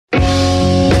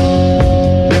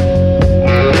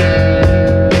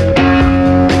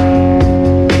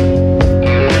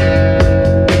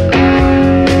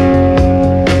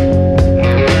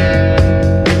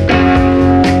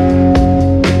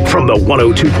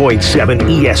102.7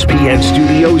 ESPN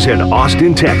Studios in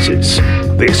Austin, Texas.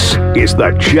 This is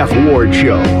The Jeff Ward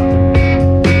Show.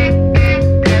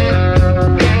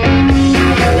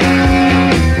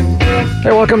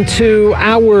 Hey, welcome to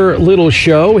our little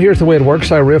show. Here's the way it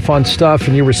works. I riff on stuff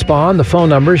and you respond. The phone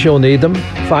numbers, you'll need them.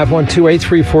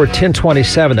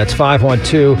 512-834-1027. That's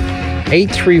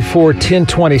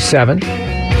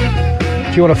 512-834-1027.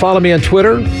 If you want to follow me on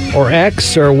Twitter or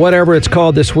X or whatever it's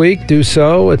called this week, do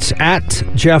so. It's at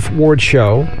Jeff Ward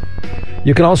Show.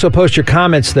 You can also post your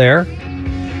comments there.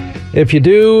 If you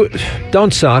do,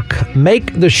 don't suck.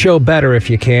 Make the show better if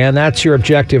you can. That's your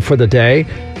objective for the day.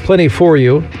 Plenty for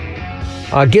you.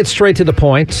 Get straight to the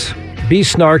point. Be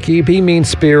snarky. Be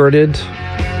mean-spirited.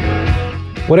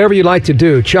 Whatever you like to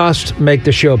do, just make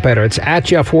the show better. It's at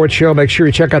Jeff Ward Show. Make sure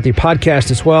you check out the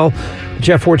podcast as well. The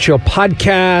Jeff Ward Show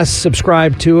podcast,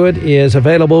 subscribe to it, is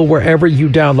available wherever you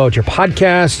download your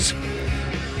podcasts.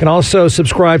 You can also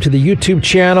subscribe to the YouTube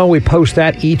channel. We post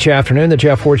that each afternoon. The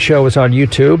Jeff Ward Show is on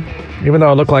YouTube. Even though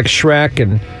I look like Shrek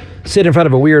and sit in front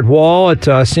of a weird wall, it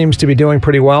seems to be doing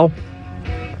pretty well.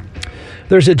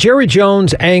 There's a Jerry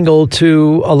Jones angle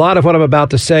to a lot of what I'm about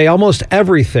to say, almost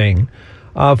everything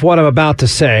of what I'm about to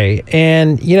say.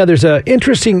 And, you know, there's an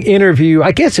interesting interview.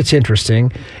 I guess it's interesting.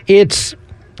 It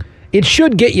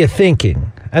should get you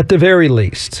thinking, at the very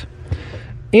least.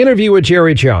 Interview with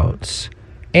Jerry Jones.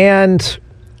 And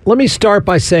let me start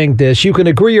by saying this. You can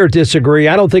agree or disagree.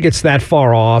 I don't think it's that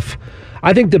far off.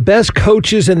 I think the best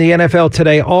coaches in the NFL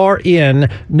today are in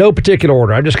no particular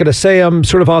order. I'm just going to say them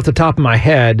sort of off the top of my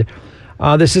head.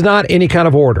 This is not any kind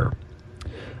of order.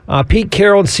 Pete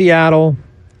Carroll in Seattle,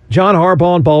 John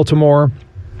Harbaugh in Baltimore,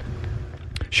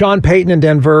 Sean Payton in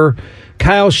Denver,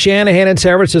 Kyle Shanahan in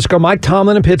San Francisco, Mike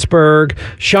Tomlin in Pittsburgh,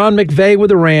 Sean McVay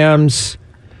with the Rams,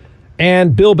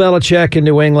 and Bill Belichick in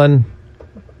New England.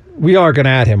 We are going to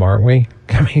add him, aren't we?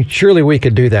 I mean, surely we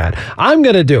could do that. I'm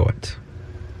going to do it.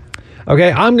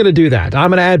 Okay, I'm going to do that. I'm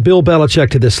going to add Bill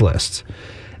Belichick to this list.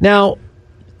 Now,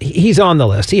 he's on the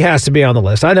list. He has to be on the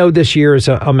list. I know this year is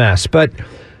a mess, but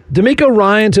DeMeco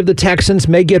Ryans of the Texans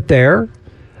may get there.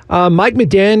 Mike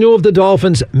McDaniel of the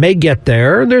Dolphins may get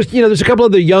there. There's a couple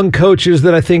of the young coaches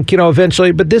that I think,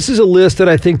 eventually, but this is a list that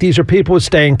I think these are people with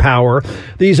staying power.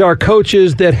 These are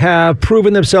coaches that have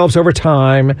proven themselves over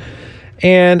time,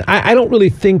 and I don't really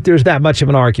think there's that much of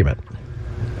an argument.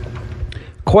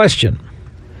 Question: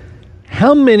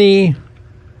 how many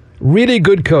really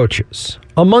good coaches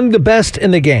among the best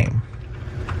in the game,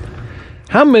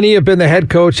 how many have been the head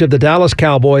coach of the Dallas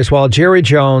Cowboys while Jerry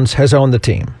Jones has owned the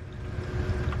team?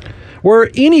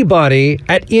 Where anybody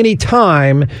at any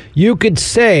time you could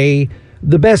say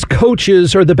the best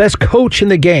coaches or the best coach in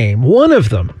the game, one of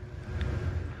them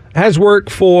has worked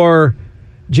for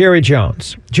Jerry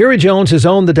Jones. Jerry Jones has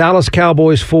owned the Dallas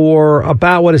Cowboys for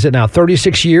about,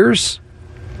 36 years?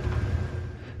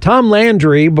 Tom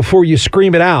Landry, before you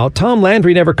scream it out, Tom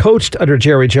Landry never coached under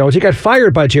Jerry Jones. He got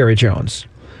fired by Jerry Jones.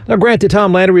 Now, granted,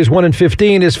 Tom Landry was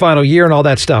 1-15 his final year and all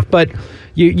that stuff, but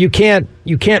you can't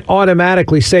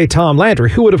automatically say Tom Landry,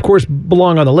 who would, of course,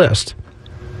 belong on the list.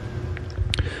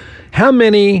 How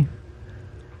many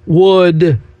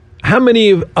of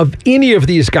any of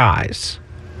these guys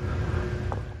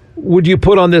would you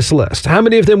put on this list? How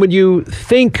many of them would you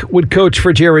think would coach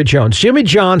for Jerry Jones? Jimmy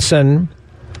Johnson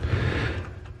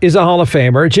is a Hall of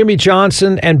Famer. Jimmy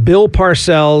Johnson and Bill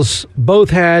Parcells both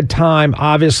had time,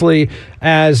 obviously,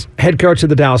 as head coach of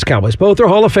the Dallas Cowboys. Both are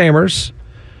Hall of Famers,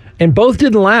 and both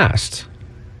didn't last.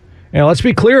 Now, let's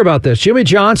be clear about this. Jimmy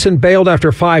Johnson bailed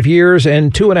after 5 years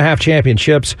and 2.5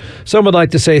 championships. Some would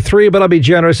like to say 3, but I'll be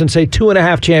generous and say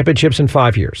 2.5 championships in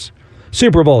 5 years.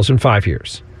 Super Bowls in 5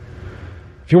 years.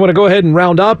 If you want to go ahead and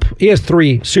round up, he has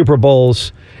 3 Super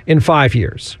Bowls in 5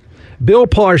 years. Bill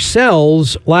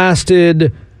Parcells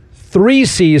lasted 3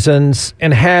 seasons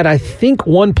and had, I think,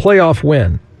 1 playoff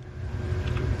win.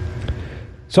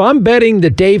 So I'm betting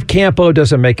that Dave Campo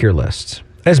doesn't make your list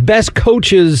as best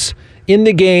coaches in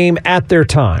the game at their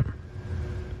time.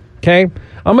 Okay?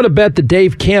 I'm going to bet that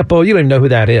Dave Campo, you don't even know who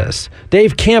that is.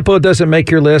 Dave Campo doesn't make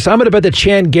your list. I'm going to bet that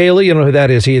Chan Gailey, you don't know who that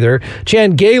is either.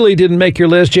 Chan Gailey didn't make your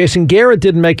list. Jason Garrett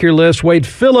didn't make your list. Wade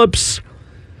Phillips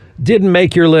didn't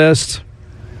make your list.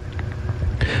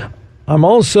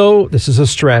 This is a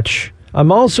stretch,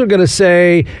 I'm also going to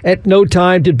say at no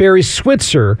time did Barry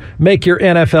Switzer make your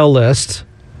NFL list.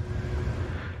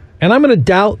 And I'm going to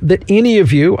doubt that any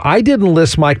of you, I didn't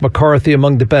list Mike McCarthy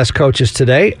among the best coaches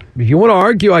today. If you want to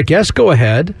argue, I guess go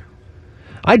ahead.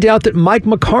 I doubt that Mike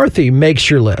McCarthy makes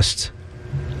your list.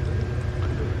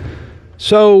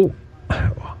 So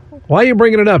why are you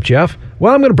bringing it up, Jeff?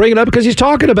 Well, I'm going to bring it up because he's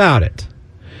talking about it.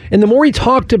 And the more he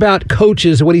talked about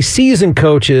coaches, what he sees in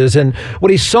coaches, and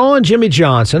what he saw in Jimmy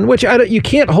Johnson, which you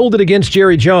can't hold it against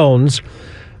Jerry Jones,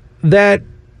 that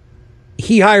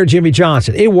he hired Jimmy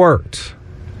Johnson. It worked.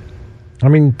 I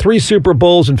mean, 3 Super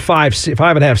Bowls in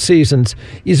 5.5 seasons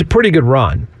is a pretty good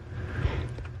run.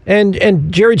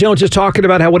 And Jerry Jones is talking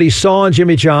about what he saw in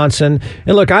Jimmy Johnson.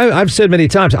 And look, I've said many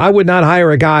times, I would not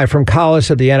hire a guy from college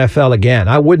to the NFL again.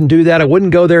 I wouldn't do that. I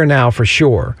wouldn't go there now for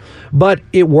sure. But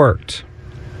it worked.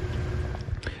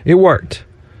 It worked.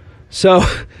 So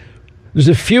there's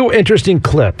a few interesting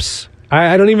clips.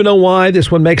 I don't even know why this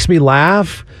one makes me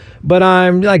laugh, but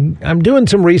I'm doing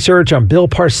some research on Bill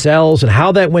Parcells and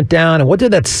how that went down and what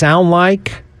did that sound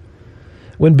like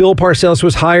when Bill Parcells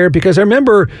was hired. Because I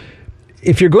remember,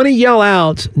 if you're going to yell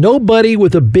out, nobody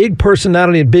with a big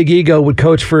personality and big ego would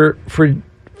coach for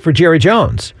Jerry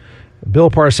Jones. Bill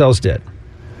Parcells did.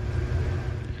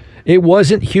 It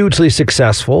wasn't hugely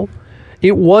successful.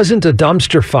 It wasn't a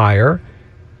dumpster fire.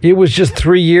 It was just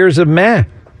 3 years of meh.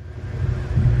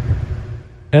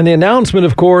 And the announcement,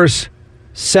 of course,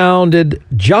 sounded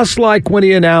just like when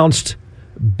he announced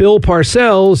Bill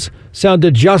Parcells,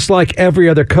 sounded just like every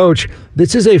other coach.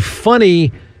 This is a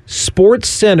funny Sports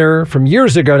Center from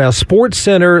years ago now, Sports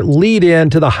Center lead in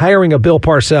to the hiring of Bill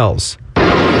Parcells.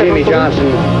 Jimmy Johnson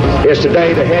is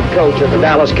today the head coach of the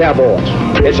Dallas Cowboys.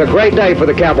 It's a great day for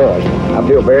the Cowboys. I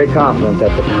feel very confident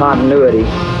that the continuity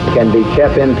can be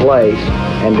kept in place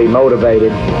and be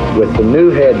motivated with the new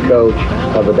head coach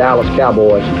of the Dallas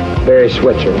Cowboys, Barry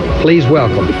Switzer. Please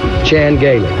welcome Chan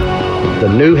Gailey,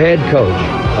 the new head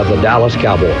coach of the Dallas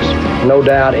Cowboys. No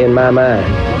doubt in my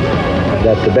mind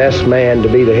that the best man to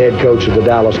be the head coach of the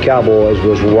Dallas Cowboys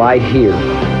was right here,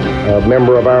 a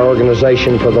member of our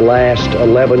organization for the last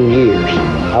 11 years.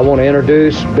 I want to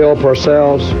introduce Bill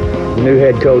Parcells, the new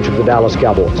head coach of the Dallas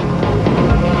Cowboys.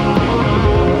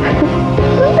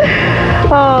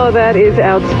 Oh, that is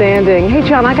outstanding. Hey,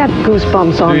 John, I got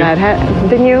goosebumps on that.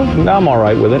 Didn't you? No, I'm all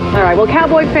right with it. All right. Well,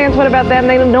 Cowboy fans, what about them?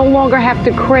 They no longer have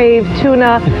to crave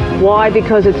tuna. Why?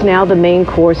 Because it's now the main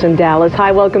course in Dallas.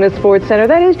 Hi, welcome to Sports Center.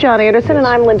 That is John Anderson, and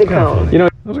I'm Linda Cohn. You know,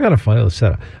 it was kind of funny little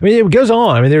setup. I mean, it goes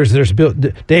on. I mean, there's Bill,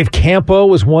 Dave Campo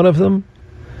was one of them.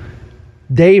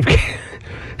 Dave,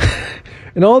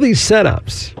 and all these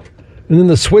setups, and then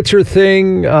the Switzer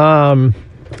thing.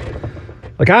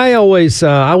 Like I always,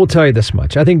 I will tell you this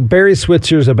much. I think Barry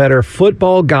Switzer is a better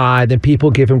football guy than people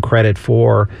give him credit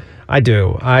for. I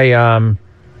do.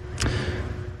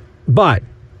 But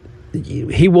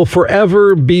he will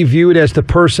forever be viewed as the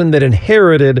person that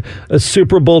inherited a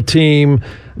Super Bowl team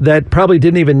that probably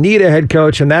didn't even need a head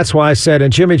coach. And that's why I said in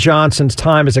Jimmy Johnson's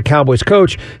time as a Cowboys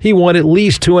coach, he won at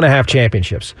least 2.5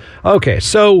 championships. Okay,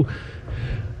 so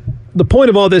the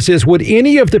point of all this is, would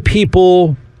any of the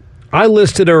people I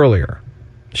listed earlier,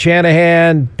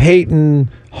 Shanahan, Peyton,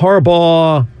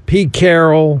 Harbaugh, Pete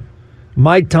Carroll,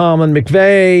 Mike Tomlin,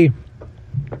 McVay,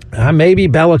 maybe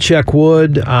Belichick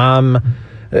would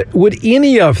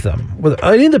any of them, with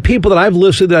any of the people that I've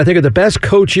listed that I think are the best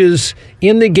coaches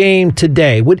in the game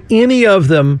today, would any of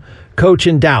them coach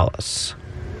in Dallas?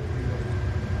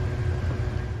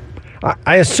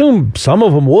 I assume some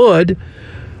of them would.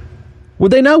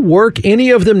 Would they not work,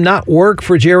 any of them not work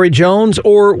for Jerry Jones,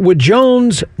 or would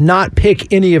Jones not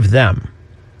pick any of them?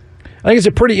 I think it's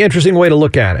a pretty interesting way to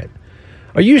look at it.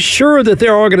 Are you sure that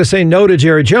they're all going to say no to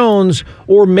Jerry Jones,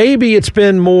 or maybe it's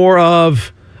been more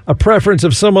of a preference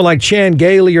of someone like Chan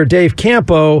Gailey or Dave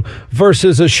Campo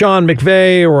versus a Sean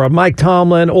McVay or a Mike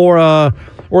Tomlin or a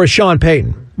Sean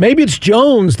Payton? Maybe it's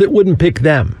Jones that wouldn't pick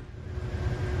them.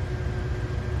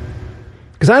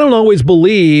 Because I don't always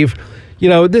believe... You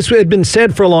know, this had been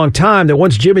said for a long time that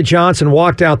once Jimmy Johnson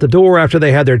walked out the door after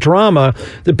they had their drama,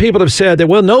 the people have said that,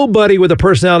 well, nobody with a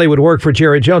personality would work for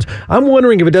Jerry Jones. I'm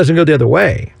wondering if it doesn't go the other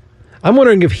way. I'm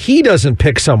wondering if he doesn't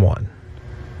pick someone.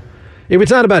 If it's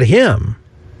not about him,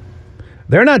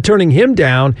 they're not turning him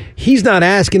down. He's not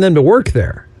asking them to work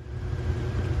there.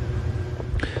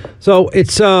 So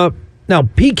it's now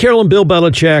Pete Carroll and Bill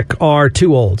Belichick are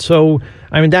too old. So,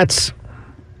 I mean, that's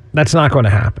not going to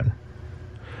happen.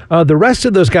 The rest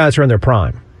of those guys are in their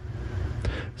prime.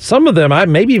 Some of them,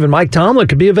 maybe even Mike Tomlin,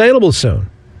 could be available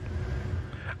soon.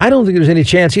 I don't think there's any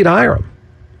chance he'd hire him.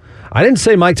 I didn't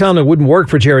say Mike Tomlin wouldn't work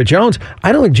for Jerry Jones.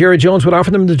 I don't think Jerry Jones would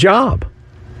offer them the job.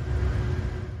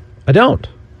 I don't.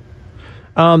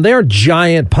 They aren't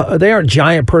giant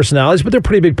personalities, but they're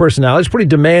pretty big personalities, pretty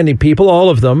demanding people, all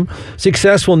of them.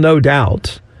 Successful, no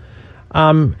doubt.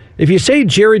 If you say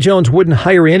Jerry Jones wouldn't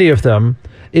hire any of them,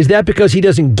 is that because he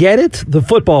doesn't get it, the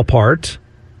football part,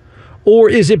 or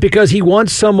is it because he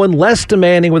wants someone less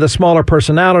demanding with a smaller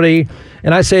personality?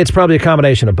 And I say it's probably a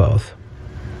combination of both.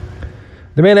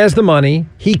 The man has the money.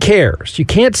 He cares. You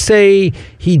can't say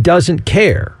he doesn't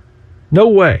care. No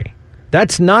way.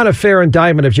 That's not a fair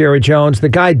indictment of Jerry Jones. The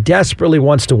guy desperately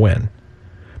wants to win.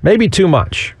 Maybe too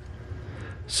much.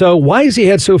 So why has he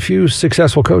had so few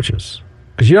successful coaches?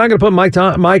 Because you're not going to put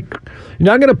you're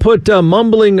not going to put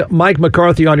mumbling Mike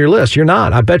McCarthy on your list. You're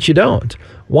not. I bet you don't.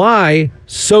 Why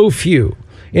so few?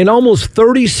 In almost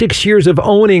 36 years of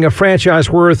owning a franchise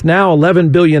worth now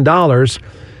 $11 billion,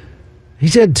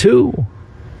 he's had two.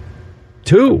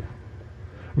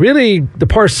 Really, the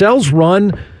Parcells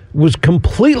run was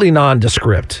completely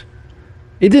nondescript.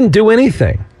 It didn't do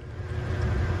anything.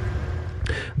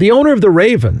 The owner of the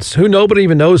Ravens, who nobody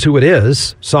even knows who it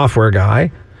is, software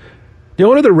guy, the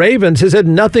owner of the Ravens has had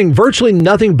virtually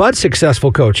nothing but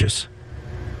successful coaches.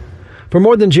 For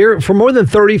more than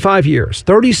 35 years,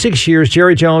 36 years,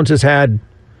 Jerry Jones has had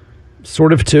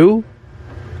sort of two.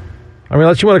 I mean,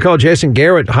 unless you want to call Jason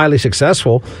Garrett highly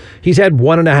successful, he's had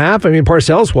 1.5. I mean,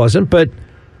 Parcells wasn't, but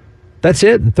that's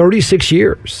it in 36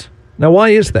 years. Now, why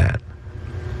is that?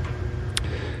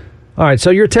 All right,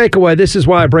 so your takeaway, this is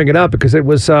why I bring it up, because it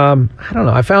was, I don't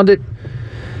know, I found it,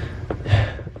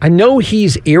 I know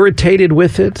he's irritated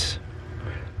with it,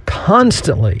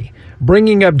 constantly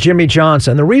bringing up Jimmy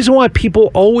Johnson. The reason why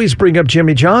people always bring up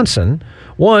Jimmy Johnson,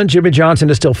 one, Jimmy Johnson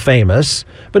is still famous,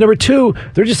 but number two,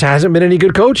 there just hasn't been any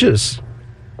good coaches.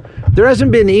 There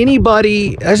hasn't been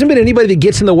anybody that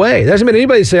gets in the way. There hasn't been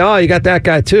anybody to say, oh, you got that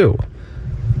guy too.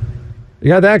 You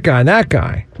got that guy and that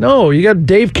guy. No, you got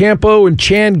Dave Campo and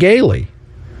Chan Gailey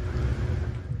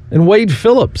and Wade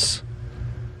Phillips.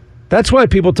 That's why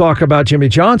people talk about Jimmy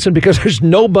Johnson, because there's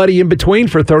nobody in between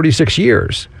for 36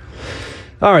 years.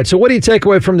 All right, so what do you take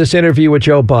away from this interview with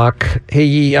Joe Buck?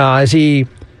 He's not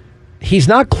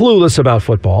clueless about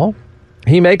football.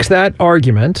 He makes that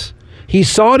argument. He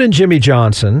saw it in Jimmy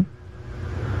Johnson.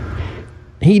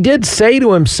 He did say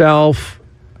to himself,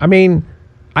 I mean,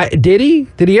 did he?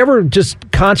 Did he ever just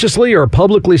consciously or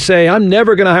publicly say, I'm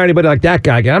never going to hire anybody like that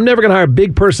guy again. I'm never going to hire a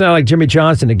big personality like Jimmy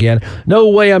Johnson again. No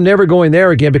way, I'm never going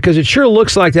there again, because it sure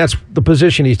looks like that's the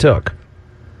position he took.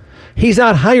 He's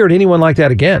not hired anyone like that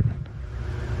again.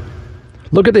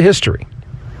 Look at the history.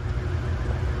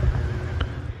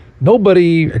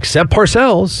 Nobody, except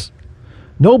Parcells,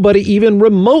 nobody even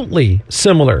remotely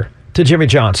similar to Jimmy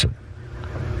Johnson.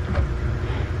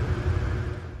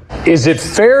 Is it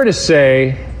fair to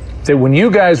say that when you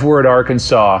guys were at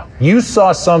Arkansas, you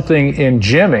saw something in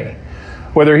Jimmy,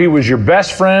 whether he was your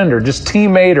best friend or just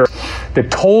teammate, or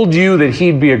that told you that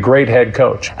he'd be a great head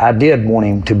coach? I did want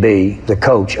him to be the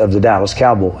coach of the Dallas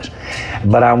Cowboys,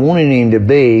 but I wanted him to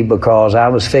be because I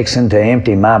was fixing to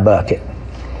empty my bucket.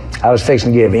 I was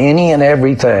fixing to give any and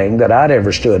everything that I'd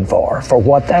ever stood for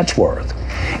what that's worth,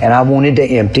 and I wanted to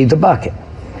empty the bucket.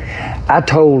 I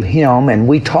told him, and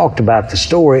we talked about the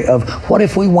story of what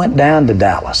if we went down to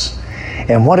Dallas?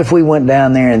 And what if we went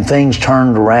down there and things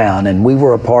turned around and we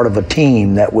were a part of a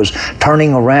team that was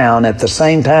turning around at the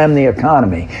same time the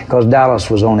economy, because Dallas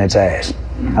was on its ass.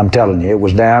 I'm telling you, it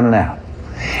was down and out.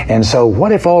 And so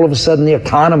what if all of a sudden the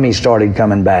economy started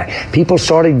coming back? People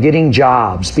started getting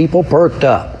jobs. People perked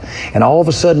up. And all of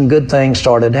a sudden good things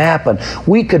started to happen.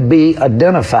 We could be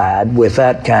identified with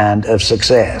that kind of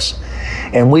success.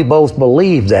 And we both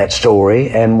believed that story,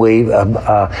 and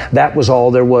that was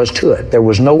all there was to it. There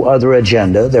was no other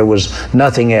agenda. There was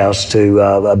nothing else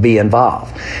to be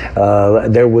involved.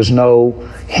 There was no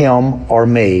him or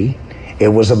me. It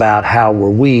was about how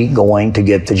were we going to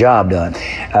get the job done.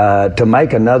 To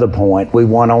make another point, we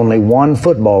won only one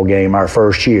football game our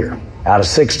first year. Out of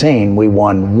 16, we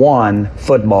won one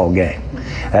football game.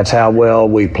 That's how well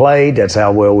we played. That's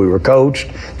how well we were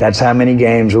coached. That's how many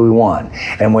games we won.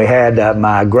 And we had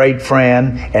my great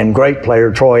friend and great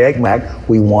player, Troy Aikman.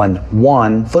 We won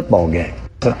one football game.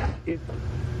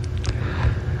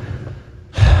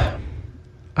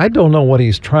 I don't know what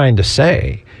he's trying to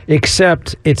say,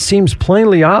 except it seems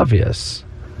plainly obvious.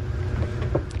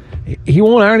 He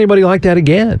won't hire anybody like that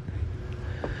again.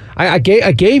 I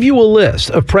gave you a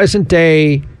list of present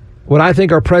day, what I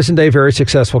think are present day very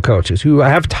successful coaches who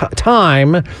have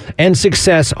time and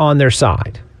success on their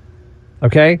side.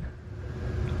 Okay?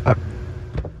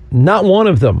 Not one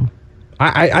of them.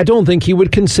 I don't think he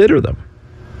would consider them.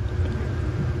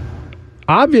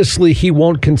 Obviously, he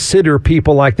won't consider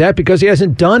people like that because he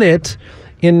hasn't done it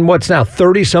in what's now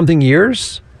 30-something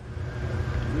years.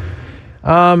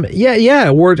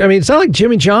 It's not like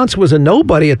Jimmy Johnson was a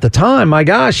nobody at the time. My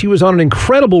gosh, he was on an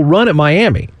incredible run at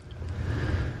Miami.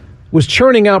 Was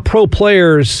churning out pro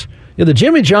players. The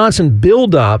Jimmy Johnson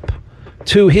build-up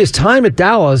to his time at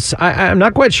Dallas, I'm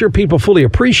not quite sure people fully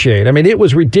appreciate. I mean, it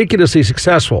was ridiculously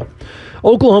successful.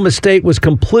 Oklahoma State was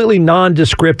completely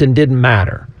nondescript and didn't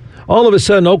matter. All of a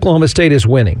sudden, Oklahoma State is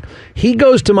winning. He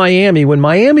goes to Miami when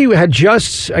Miami had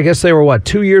just, I guess they were,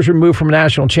 2 years removed from a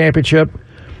national championship.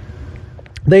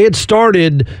 They had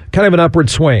started kind of an upward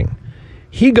swing.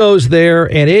 He goes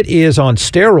there, and it is on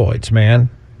steroids, man.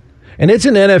 And it's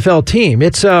an NFL team.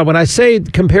 It's when I say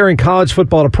comparing college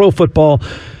football to pro football,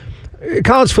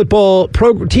 college football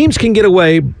teams can get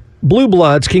away, blue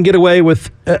bloods can get away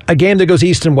with a game that goes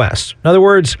east and west. In other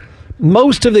words,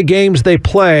 most of the games they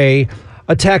play,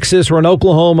 a Texas or an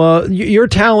Oklahoma, your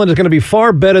talent is going to be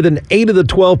far better than 8 of the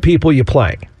 12 people you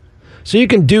play. So you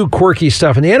can do quirky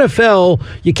stuff. In the NFL,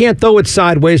 you can't throw it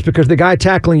sideways because the guy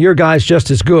tackling your guy is just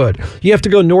as good. You have to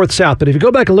go north-south. But if you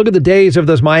go back and look at the days of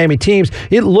those Miami teams,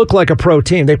 it looked like a pro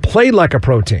team. They played like a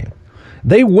pro team.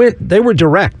 They were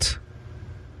direct.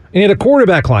 And had a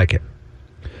quarterback like it.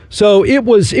 So it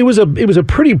was a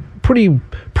pretty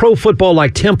pro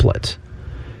football-like template.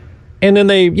 And then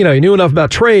they, knew enough about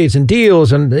trades and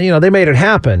deals, and, they made it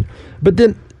happen. But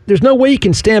then there's no way you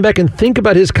can stand back and think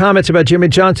about his comments about Jimmy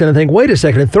Johnson and think, wait a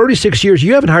second, in 36 years,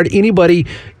 you haven't hired anybody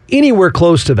anywhere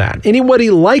close to that, anybody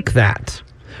like that.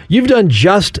 You've done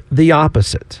just the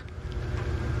opposite.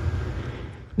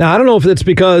 Now, I don't know if it's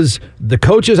because the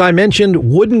coaches I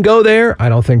mentioned wouldn't go there. I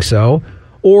don't think so.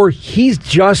 Or he's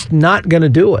just not going to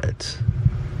do it.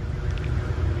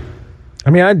 I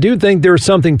mean, I do think there's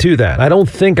something to that. I don't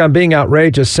think I'm being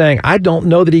outrageous saying I don't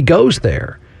know that he goes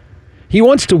there. He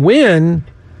wants to win,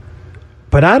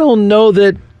 but I don't know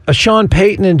that a Sean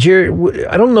Payton and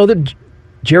I don't know that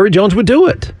Jerry Jones would do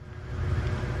it.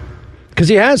 Because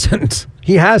he hasn't.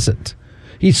 He hasn't.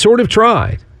 He sort of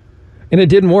tried, and it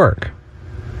didn't work.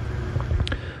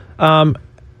 And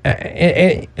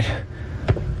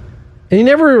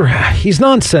he's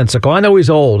nonsensical. I know he's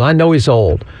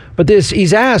old. But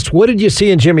he's asked, what did you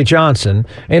see in Jimmy Johnson?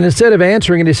 And instead of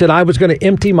answering it, he said, I was going to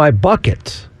empty my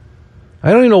bucket.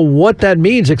 I don't even know what that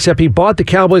means, except he bought the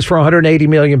Cowboys for $180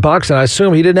 million, and I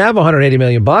assume he didn't have $180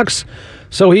 million,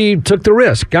 so he took the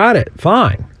risk. Got it.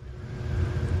 Fine.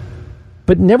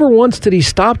 But never once did he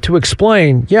stop to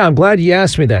explain, yeah, I'm glad you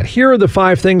asked me that. Here are the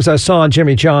 5 things I saw in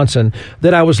Jimmy Johnson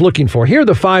that I was looking for. Here are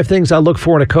the 5 things I look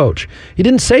for in a coach. He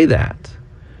didn't say that.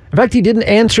 In fact, he didn't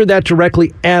answer that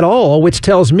directly at all, which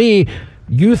tells me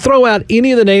you throw out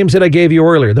any of the names that I gave you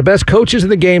earlier, the best coaches in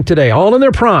the game today, all in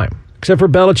their prime, except for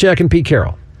Belichick and Pete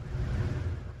Carroll.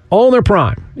 All in their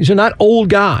prime. These are not old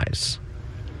guys.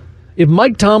 If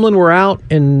Mike Tomlin were out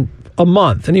in a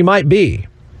month, and he might be,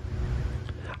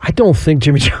 I don't think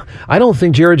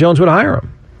Jerry Jones would hire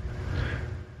him.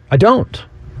 I don't.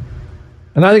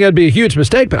 And I think that'd be a huge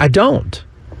mistake, but I don't.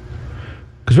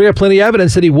 Because we have plenty of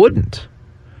evidence that he wouldn't.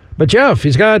 But Jeff,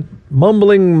 he's got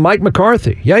mumbling Mike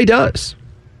McCarthy. Yeah, he does.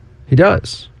 He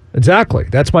does. Exactly.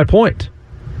 That's my point.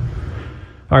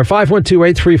 All right,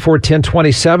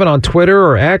 512-834-1027 on Twitter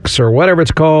or X or whatever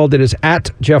it's called. It is at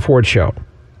Jeff Ward Show.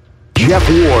 Jeff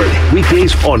Ward,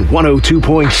 weekdays on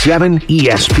 102.7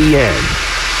 ESPN.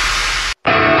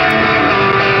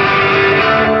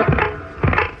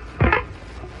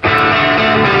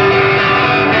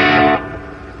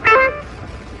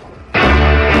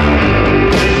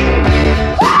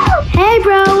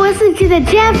 To the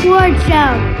Jeff Ward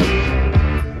Show.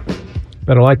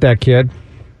 Better like that, kid.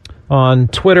 On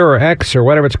Twitter or X or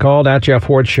whatever it's called, at Jeff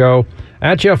Ward Show.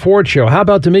 At Jeff Ward Show. How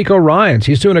about D'Amico Ryans?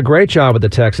 He's doing a great job with the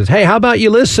Texans. Hey, how about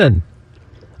you listen?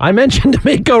 I mentioned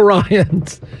D'Amico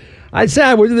Ryans. I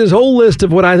said we did this whole list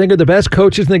of what I think are the best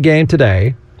coaches in the game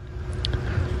today.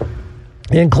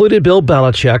 It included Bill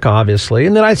Belichick, obviously.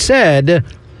 And then I said,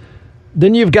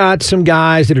 then you've got some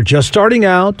guys that are just starting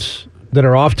out, that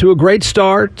are off to a great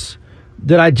start,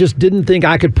 that I just didn't think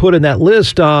I could put in that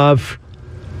list of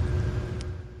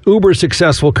uber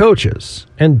successful coaches.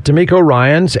 And D'Amico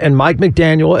Ryans and Mike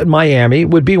McDaniel at Miami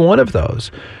would be one of those.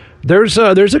 There's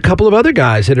a couple of other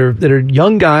guys that are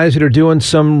young guys that are doing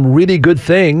some really good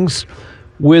things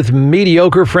with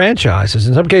mediocre franchises.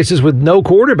 In some cases with no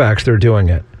quarterbacks, they're doing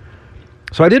it.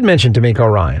 So I did mention D'Amico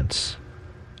Ryans.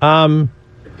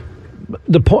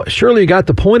 Surely you got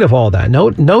the point of all that.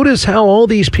 Notice how all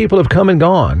these people have come and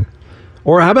gone.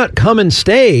 Or how about come and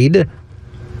stayed?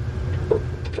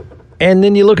 And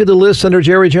then you look at the list under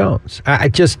Jerry Jones.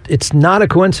 It's not a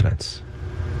coincidence.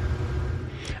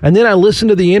 And then I listened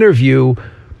to the interview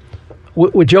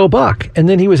with Joe Buck. And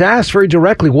then he was asked very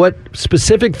directly what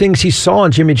specific things he saw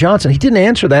in Jimmy Johnson. He didn't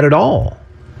answer that at all.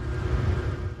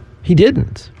 He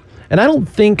didn't. And I don't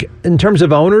think in terms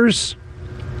of owners,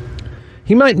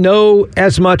 he might know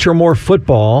as much or more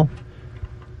football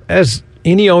as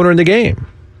any owner in the game.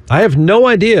 I have no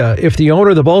idea if the owner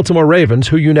of the Baltimore Ravens,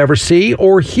 who you never see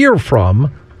or hear from,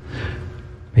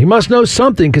 he must know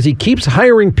something because he keeps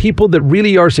hiring people that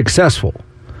really are successful.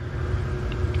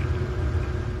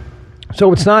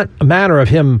 So it's not a matter of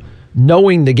him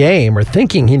knowing the game or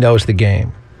thinking he knows the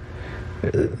game.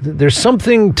 There's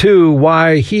something to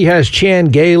why he has Chan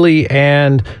Gailey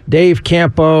and Dave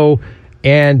Campo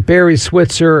and Barry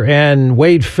Switzer and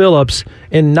Wade Phillips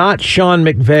and not Sean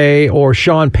McVay or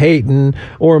Sean Payton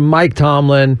or Mike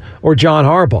Tomlin or John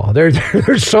Harbaugh.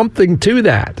 There's something to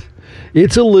that.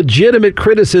 It's a legitimate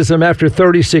criticism after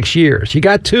 36 years. You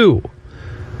got two.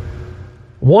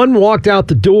 One walked out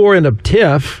the door in a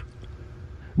tiff.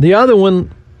 The other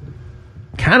one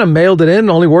kind of mailed it in,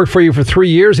 only worked for you for 3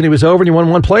 years, and he was over and he won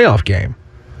one playoff game.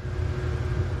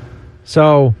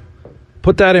 So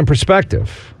put that in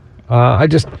perspective.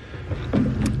 Because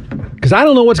I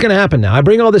don't know what's going to happen now. I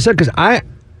bring all this up because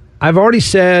I've already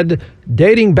said,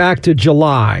 dating back to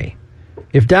July,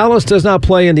 if Dallas does not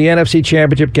play in the NFC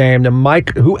Championship game, then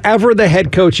whoever the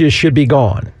head coach is should be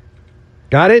gone.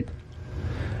 Got it?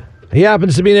 He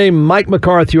happens to be named Mike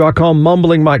McCarthy. I'll call him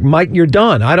Mumbling Mike. Mike, you're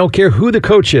done. I don't care who the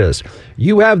coach is.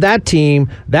 You have that team,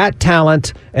 that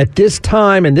talent, at this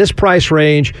time, in this price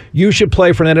range, you should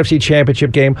play for an NFC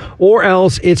Championship game, or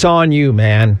else it's on you,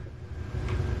 man.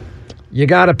 You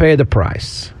got to pay the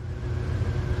price.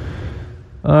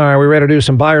 All right, we ready to do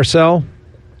some buy or sell?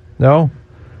 No?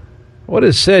 What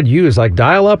is Sid use, like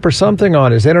dial-up or something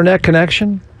on his internet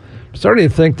connection? I'm starting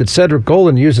to think that Cedric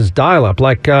Golden uses dial-up.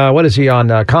 Like, what is he on,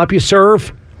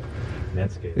 CompuServe?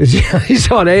 Netscape.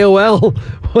 He's on AOL?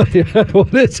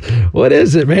 What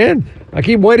is it, man? I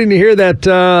keep waiting to hear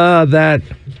that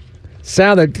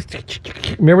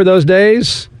sound. Remember those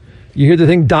days? You hear the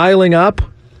thing dialing up?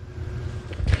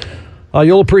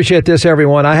 You'll appreciate this,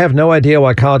 everyone. I have no idea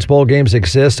why college bowl games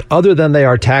exist other than they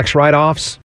are tax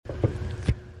write-offs.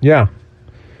 Yeah.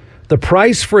 The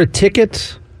price for a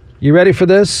ticket, you ready for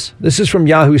this? This is from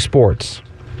Yahoo Sports.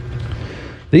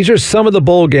 These are some of the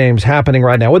bowl games happening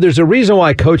right now. Well, there's a reason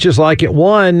why coaches like it.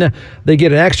 One, they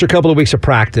get an extra couple of weeks of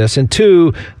practice. And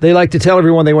two, they like to tell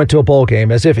everyone they went to a bowl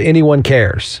game as if anyone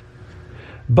cares.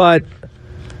 But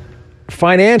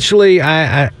financially,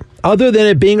 other than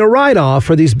it being a write-off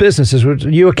for these businesses, which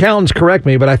you accountants correct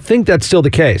me, but I think that's still the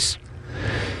case.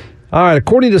 All right,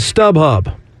 according to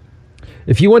StubHub,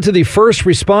 if you went to the First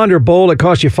Responder Bowl, it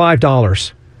cost you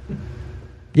 $5.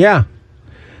 Yeah.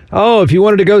 Oh, if you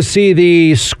wanted to go see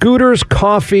the Scooters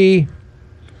Coffee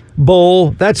Bowl,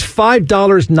 that's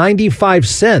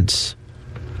 $5.95.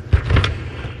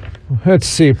 Let's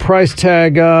see, price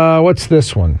tag, what's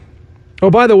this one? Oh,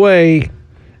 by the way,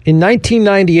 in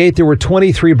 1998, there were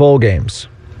 23 bowl games.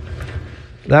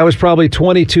 That was probably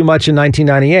 20 too much in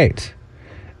 1998.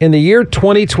 In the year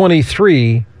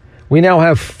 2023, we now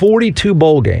have 42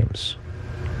 bowl games,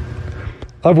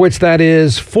 of which that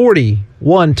is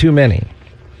 41 too many.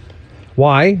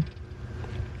 Why?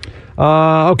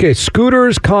 Okay,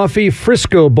 Scooters Coffee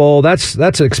Frisco Bowl, that's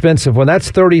an expensive one. That's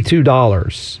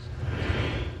 $32.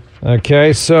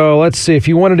 Okay, so let's see. If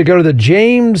you wanted to go to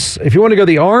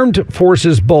the Armed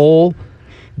Forces Bowl,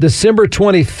 December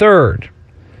 23rd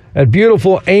at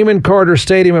beautiful Amon Carter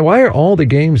Stadium. And why are all the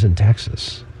games in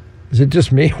Texas? Is it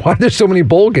just me? Why are there so many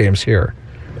bowl games here?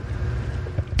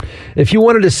 If you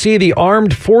wanted to see the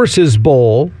Armed Forces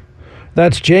Bowl,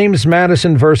 that's James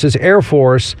Madison versus Air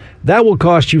Force, that will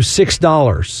cost you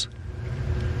 $6.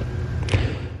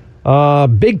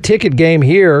 Big ticket game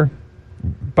here.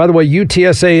 By the way,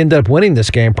 UTSA ended up winning this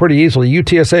game pretty easily.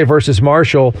 UTSA versus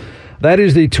Marshall. That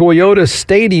is the Toyota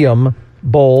Stadium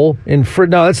Bowl in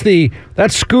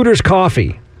that's Scooters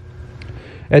Coffee.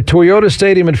 At Toyota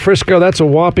Stadium in Frisco, that's a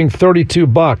whopping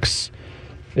 $32.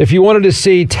 If you wanted to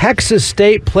see Texas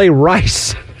State play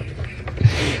Rice,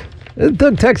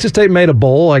 Texas State made a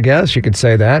bowl, I guess you could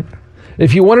say that.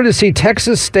 If you wanted to see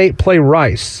Texas State play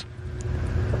Rice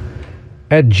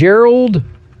at Gerald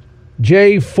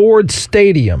J. Ford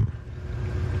Stadium.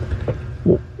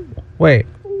 Wait,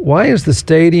 why is the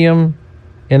stadium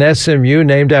in SMU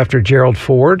named after Gerald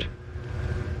Ford?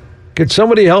 Could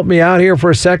somebody help me out here for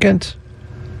a second?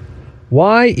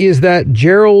 Why is that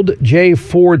Gerald J.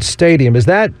 Ford Stadium? Is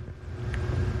that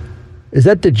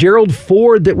the Gerald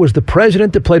Ford that was the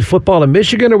president that played football in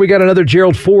Michigan, or we got another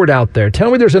Gerald Ford out there? Tell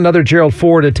me there's another Gerald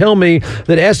Ford, and tell me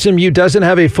that SMU doesn't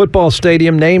have a football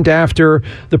stadium named after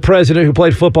the president who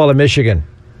played football in Michigan,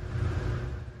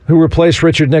 who replaced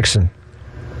Richard Nixon.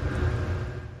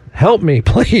 Help me,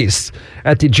 please.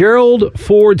 At the Gerald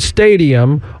Ford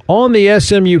Stadium on the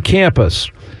SMU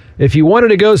campus, if you wanted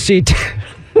to go see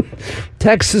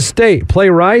Texas State play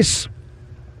Rice,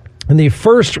 And the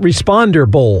First Responder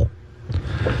Bowl,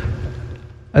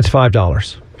 that's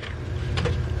 $5.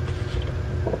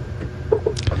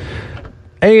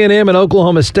 A&M and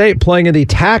Oklahoma State playing in the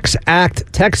Tax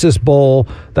Act Texas Bowl,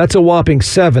 that's a whopping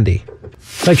 $70.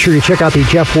 Make sure you check out the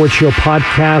Jeff Ward Show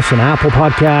podcast on Apple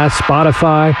Podcasts,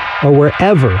 Spotify, or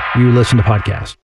wherever you listen to podcasts.